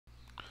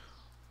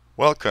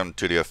Welcome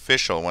to the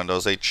official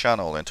Windows 8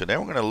 channel, and today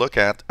we're going to look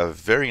at a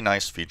very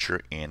nice feature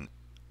in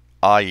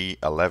IE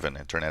 11,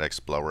 Internet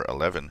Explorer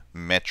 11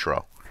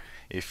 Metro.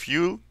 If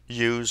you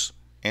use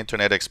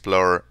Internet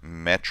Explorer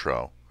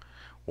Metro,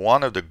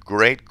 one of the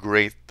great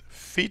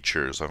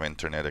features of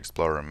Internet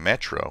Explorer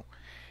Metro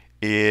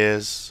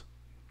is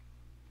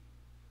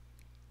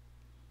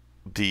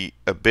the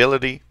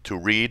ability to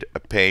read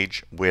a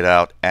page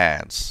without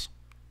ads.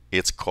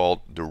 It's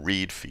called the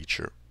read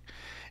feature.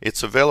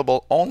 It's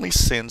available only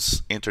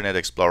since Internet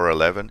Explorer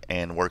 11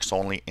 and works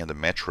only in the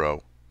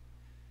Metro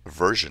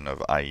version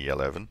of IE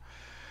 11.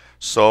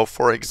 So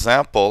for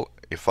example,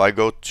 if I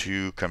go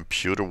to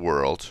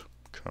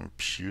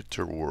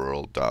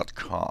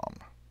computerworld.com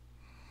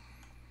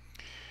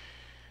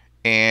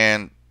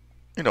and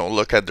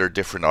look at their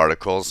different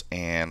articles,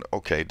 and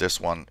okay,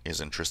 this one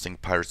is interesting,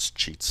 pirates,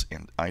 cheats,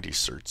 and ID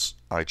certs.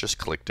 I just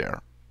click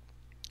there.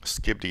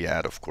 Skip the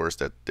ad, of course,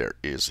 that there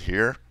is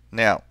here.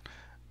 Now,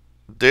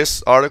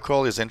 this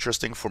article is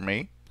interesting for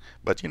me,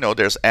 but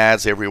there's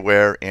ads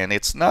everywhere, and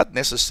it's not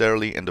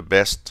necessarily in the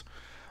best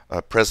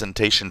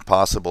presentation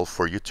possible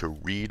for you to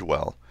read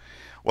well.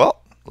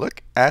 Well,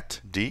 look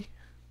at the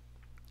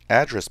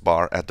address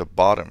bar at the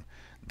bottom.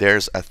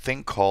 There's a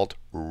thing called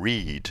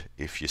read,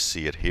 if you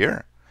see it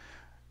here.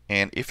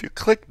 And if you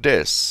click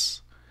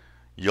this,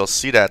 you'll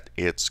see that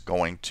it's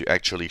going to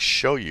actually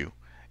show you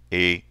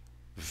a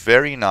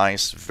very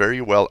nice,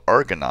 very well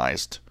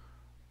organized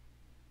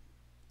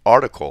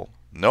article.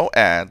 No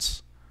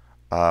ads,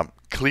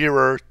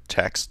 clearer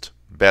text,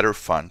 better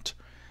font,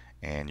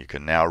 and you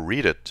can now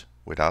read it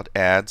without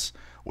ads,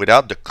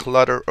 without the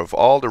clutter of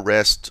all the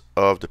rest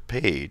of the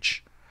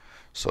page.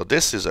 So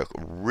this is a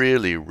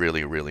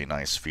really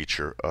nice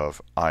feature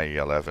of IE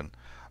 11.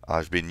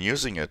 I've been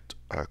using it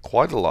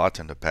quite a lot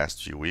in the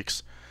past few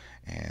weeks,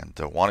 and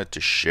wanted to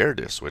share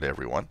this with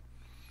everyone.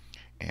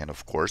 And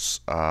of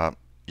course,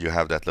 you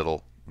have that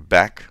little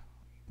back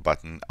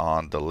button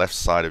on the left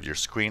side of your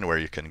screen where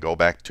you can go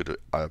back to the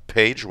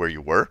page where you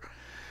were.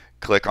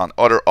 Click on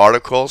other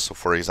articles. So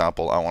for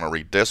example, I want to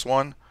read this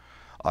one.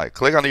 I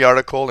click on the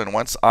article, and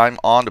once I'm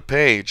on the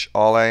page,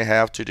 all I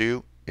have to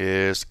do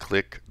is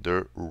click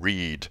the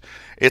read.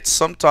 It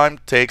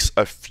sometimes takes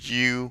a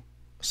few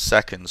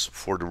seconds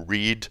for the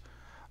read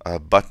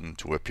button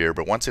to appear,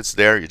 but once it's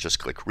there, you just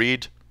click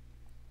read,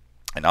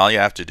 and all you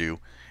have to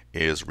do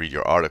is read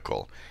your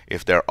article.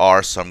 If there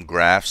are some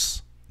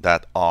graphs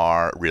that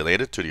are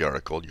related to the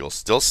article, you'll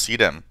still see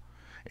them.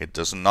 It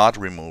does not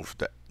remove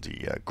the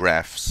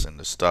graphs and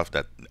the stuff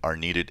that are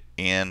needed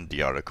in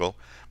the article,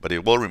 but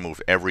it will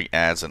remove every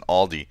ads and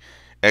all the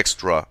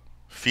extra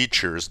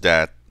features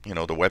that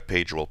the web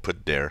page will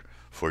put there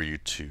for you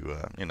to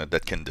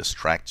that can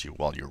distract you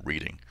while you're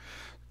reading.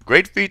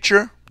 Great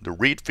feature, the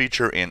read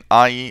feature in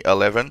IE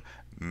 11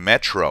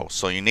 Metro.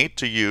 So you need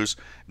to use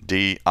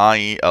the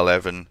IE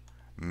 11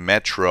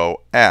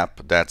 Metro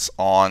app that's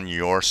on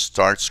your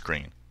start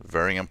screen.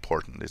 Very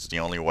important. It's the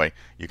only way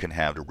you can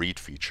have the read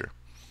feature.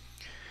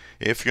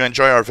 If you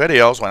enjoy our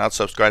videos, why not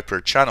subscribe to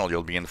our channel?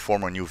 You'll be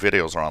informed when new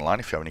videos are online.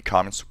 If you have any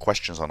comments or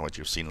questions on what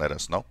you've seen, let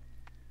us know.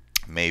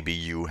 Maybe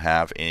you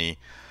have a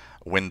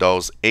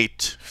Windows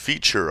 8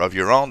 feature of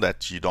your own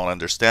that you don't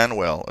understand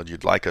well, or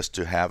you'd like us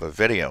to have a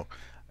video,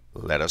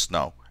 let us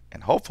know.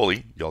 And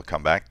hopefully you'll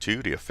come back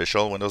to the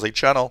official Windows 8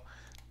 channel.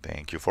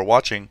 Thank you for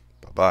watching.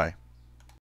 Bye-bye.